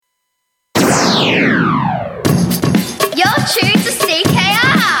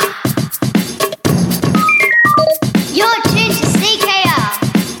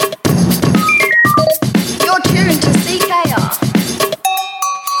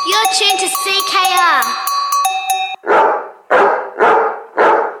tuned to CKR.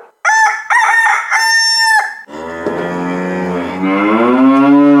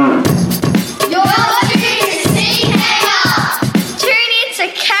 You're listening to CKR. Tune in to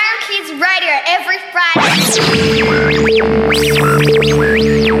Carol Kids Radio every Friday.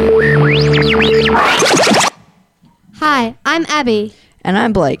 Hi, I'm Abby. And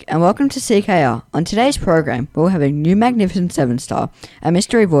I'm Blake, and welcome to CKR. On today's program, we'll have a new Magnificent 7-star, a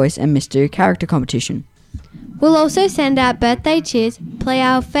mystery voice and mystery character competition. We'll also send out birthday cheers, play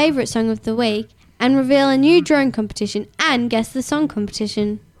our favourite song of the week, and reveal a new drawing competition and guess the song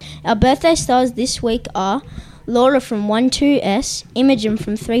competition. Our birthday stars this week are Laura from 12S, Imogen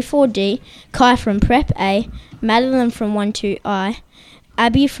from 34D, Kai from Prep A, Madeline from 12I,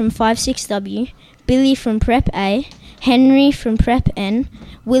 Abby from 56W, Billy from Prep A, Henry from Prep N,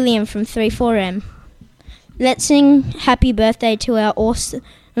 William from 34M. Let's sing happy birthday to our awesome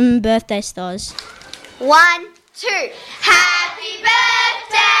birthday stars. 1, 2. Happy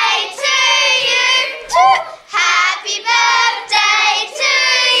birthday to you. Happy birthday to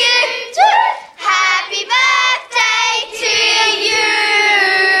you. Happy birthday to you.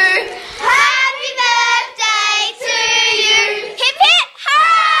 Happy birthday to you. Hip hip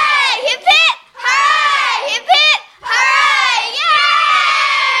hooray! Hip hip hooray! Hip hip hooray! Yay!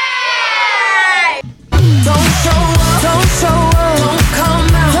 Don't show up, don't come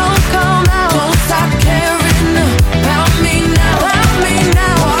out, don't stop caring about me now,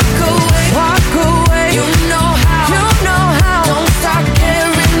 walk away, you know how, don't stop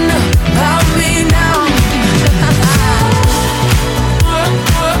caring about me now.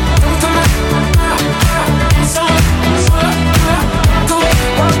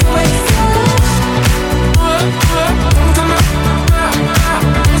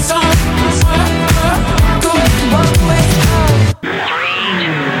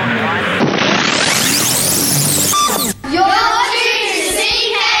 You're listening to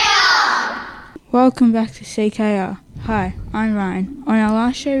CKR. Welcome back to CKR. Hi, I'm Ryan. On our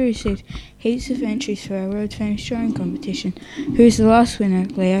last show we received heaps of entries for our world famous drawing competition. Who's the last winner,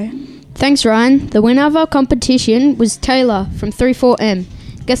 Leo? Thanks, Ryan. The winner of our competition was Taylor from 34M.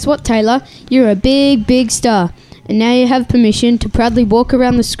 Guess what, Taylor? You're a big star. And now you have permission to proudly walk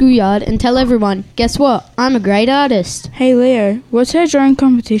around the schoolyard and tell everyone, guess what? I'm a great artist. Hey Leo, what's our drawing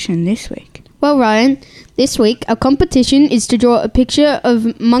competition this week? Well, Ryan, this week our competition is to draw a picture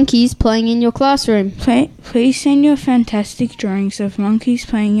of monkeys playing in your classroom. Please send your fantastic drawings of monkeys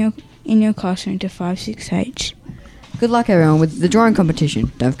playing in your classroom to 56H. Good luck everyone with the drawing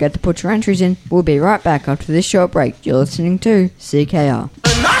competition. Don't forget to put your entries in. We'll be right back after this short break. You're listening to CKR.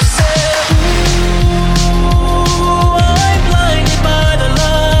 And I said, ooh, I'm blinded by the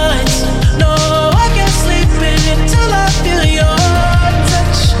lights. No, I can't sleep until I feel your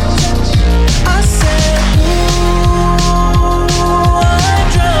touch. I said, ooh, I'm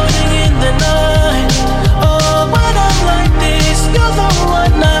drowning in the night. Oh, when I'm like this, you're the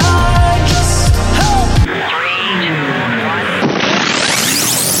one I trust.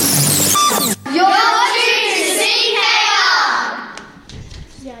 You're listening to CKR.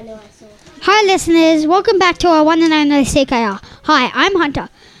 Hi listeners, welcome back to our one and only CKR. Hi, I'm Hunter.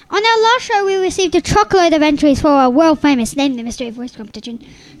 On our last show we received a truckload of entries for our world famous Name the Mystery Voice competition.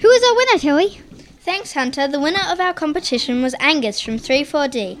 Who was our winner, Tilly? Thanks, Hunter. The winner of our competition was Angus from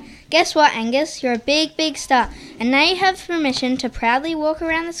 34D. Guess what, Angus? You're a big star. And now you have permission to proudly walk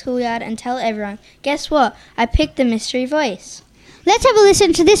around the schoolyard and tell everyone, guess what? I picked the mystery voice. Let's have a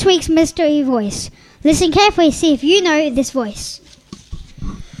listen to this week's mystery voice. Listen carefully to see if you know this voice.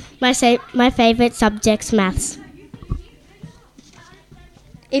 My favourite subject's maths.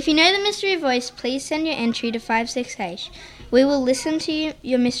 If you know the mystery voice, please send your entry to 56H. We will listen to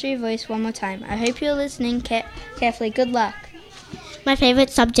your mystery voice one more time. I hope you're listening carefully. Good luck. My favourite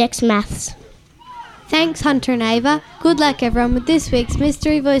subject's maths. Thanks, Hunter and Ava. Good luck, everyone, with this week's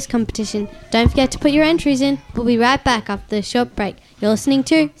mystery voice competition. Don't forget to put your entries in. We'll be right back after the short break. You're listening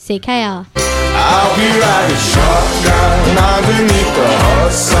to CKR. I'll be riding shotgun underneath the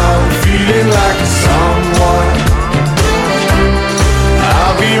hot sun, feeling like a someone.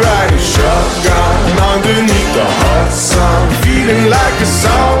 I'll be riding shotgun underneath the hot sun, feeling like a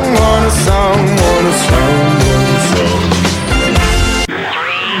someone, a someone.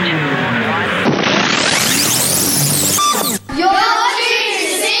 You're listening to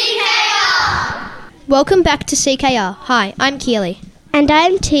CKR. Welcome back to CKR. Hi, I'm Keely. And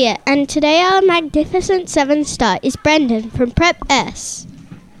I'm Tia, and today our magnificent 7-star is Brendan from Prep S.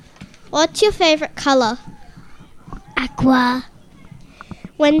 What's your favourite colour? Aqua.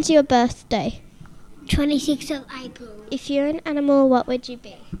 When's your birthday? 26th of April. If you're an animal, what would you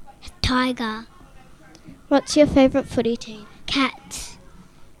be? Tiger. What's your favourite footy team? Cats.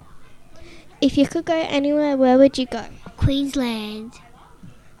 If you could go anywhere, where would you go? Queensland.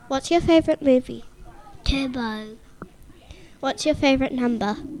 What's your favourite movie? Turbo. What's your favourite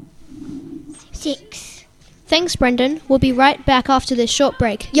number? 6. Thanks, Brendan. We'll be right back after this short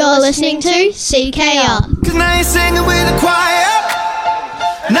break. You're listening to CKR. Cause now you're singing with the choir.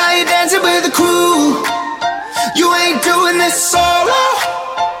 Now you're dancing with the crew. You ain't doing this solo.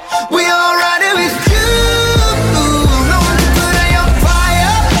 We all riding with you. No one can put out your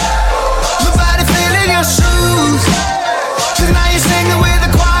fire. Nobody feeling your shoes. Cause now you're singing with the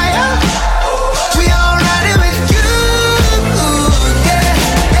choir. We all riding with you.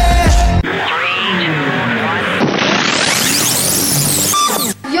 Yeah, yeah.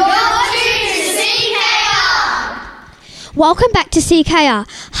 You're watching CKR. Welcome back to CKR.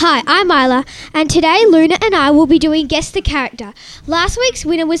 Hi, I'm Isla, and today Luna and I will be doing Guess the Character. Last week's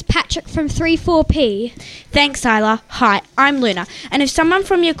winner was Patrick from 34P. Thanks, Isla. Hi, I'm Luna. And if someone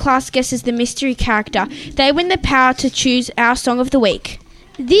from your class guesses the mystery character, they win the power to choose our song of the week.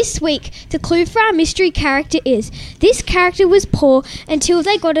 This week, the clue for our mystery character is this character was poor until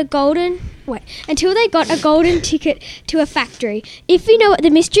they got a golden ticket to a factory. If you know what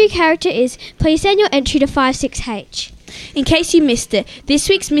the mystery character is, please send your entry to 56H. In case you missed it, this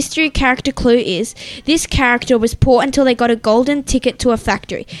week's mystery character clue is this character was poor until they got a golden ticket to a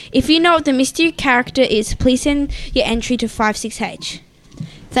factory. If you know what the mystery character is, please send your entry to 56H.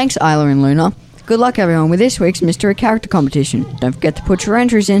 Thanks, Isla and Luna. Good luck, everyone, with this week's mystery character competition. Don't forget to put your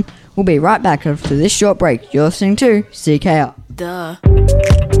entries in. We'll be right back after this short break. You're listening to CKR. Duh.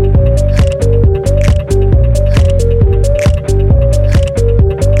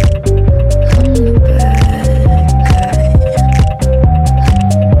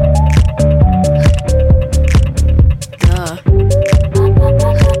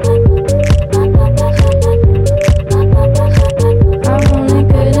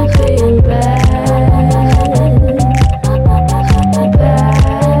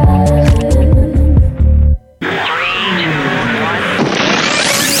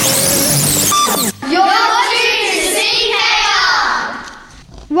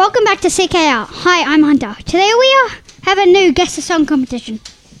 Welcome back to CKR. Hi, I'm Hunter. Today we have a new Guess the Song competition.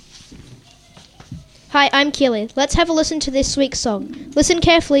 Hi, I'm Keely. Let's have a listen to this week's song. Listen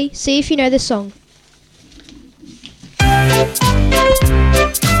carefully, see if you know this song.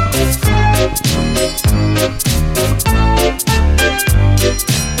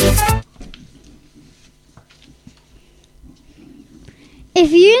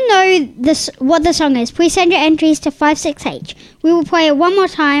 If you know what the song is, please send your entries to 56H. We will play it one more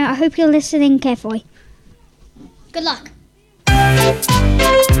time. I hope you're listening carefully. Good luck.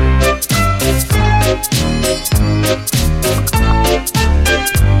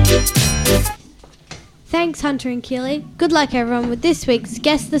 Thanks, Hunter and Keely. Good luck, everyone, with this week's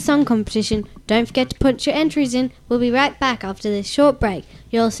Guess the Song competition. Don't forget to put your entries in. We'll be right back after this short break.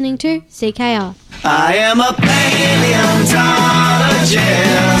 You're listening to CKR. I am a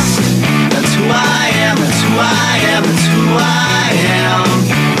paleontologist. That's who I am, that's who I am, that's who I am.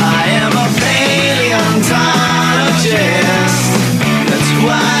 I am a paleontologist. That's who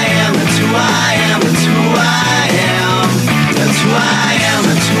I am, that's who I am, that's who I am. That's who I am,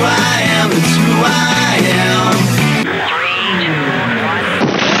 that's who I am, that's who I am.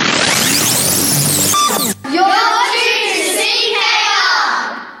 You're watching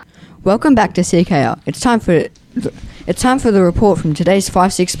CKR. Welcome back to CKR. It's time for the report from today's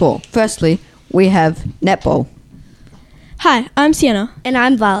 5-6 ball. Firstly, we have netball. Hi, I'm Sienna. And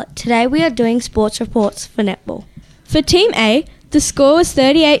I'm Violet. Today we are doing sports reports for netball. For Team A, the score was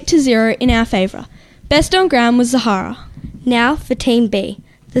 38-0 in our favour. Best on ground was Zahara. Now for Team B.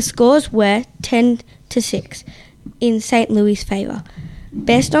 The scores were 10-6 in St. Louis' favour.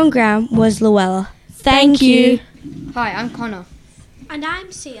 Best on ground was Luella. Thank you. Hi, I'm Connor. And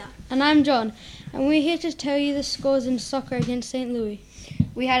I'm Sia. And I'm John. And we're here to tell you the scores in soccer against St. Louis.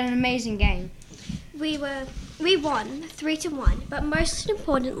 We had an amazing game. We won 3-1, but most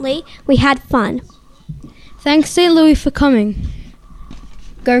importantly, we had fun. Thanks, St. Louis, for coming.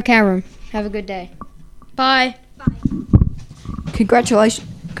 Go, Cameron. Have a good day. Bye. Congratulations,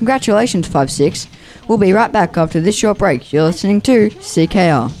 5-6. We'll be right back after this short break. You're listening to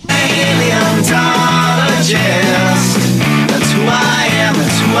CKR. Paleontologist. That's who I am,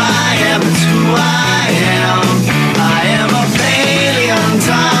 that's who I am, that's who I am. I am a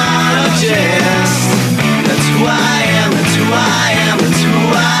paleontologist. That's who I am, that's who I am, that's who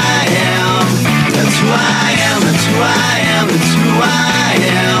I am. That's who I am, that's who I am, that's who I am.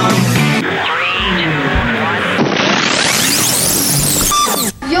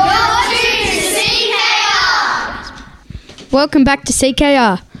 You're watching Welcome back to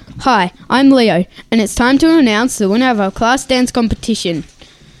CKR. Hi, I'm Leo, and it's time to announce the winner of our class dance competition.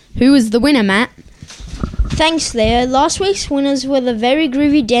 Who is the winner, Matt? Thanks, Leo. Last week's winners were the very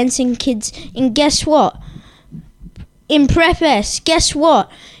groovy dancing kids. And guess what? In Prep S, guess what?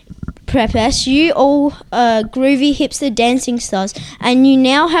 Prep S, you all are groovy hipster dancing stars, and you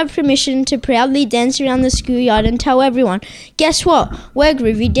now have permission to proudly dance around the schoolyard and tell everyone, guess what? We're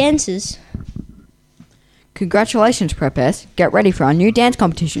groovy dancers. Congratulations, Prep S. Get ready for our new dance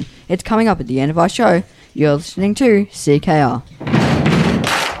competition. It's coming up at the end of our show. You're listening to CKR.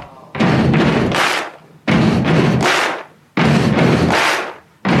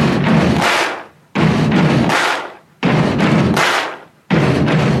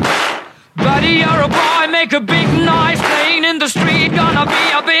 Buddy, you're a boy, make a big noise, playing in the street, gonna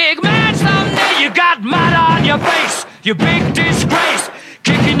be a big man someday. You got mud on your face, you big disgrace,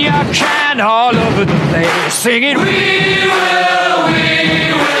 kicking your can all over the place, singing, we will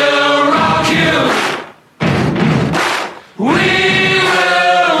rock you. We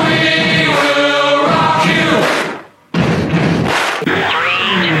will rock you.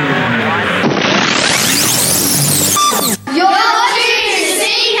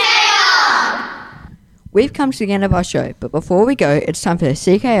 We've come to the end of our show, but before we go, it's time for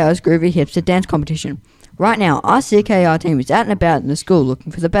CKR's Groovy Hipster Dance Competition. Right now, our CKR team is out and about in the school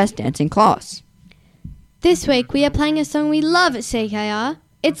looking for the best dancing class. This week we are playing a song we love at CKR.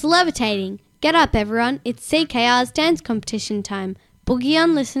 It's Levitating. Get up, everyone. It's CKR's dance competition time. Boogie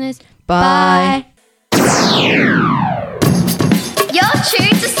on, listeners. Bye. You're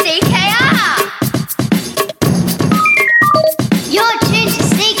tuned to CKR. You're tuned to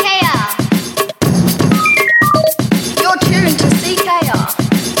CKR. You're tuned to CKR.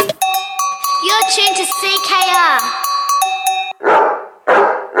 You're tuned to CKR.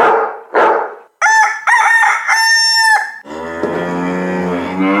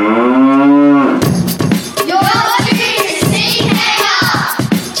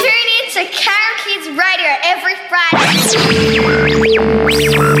 Tune in to Carol Kids Radio every Friday.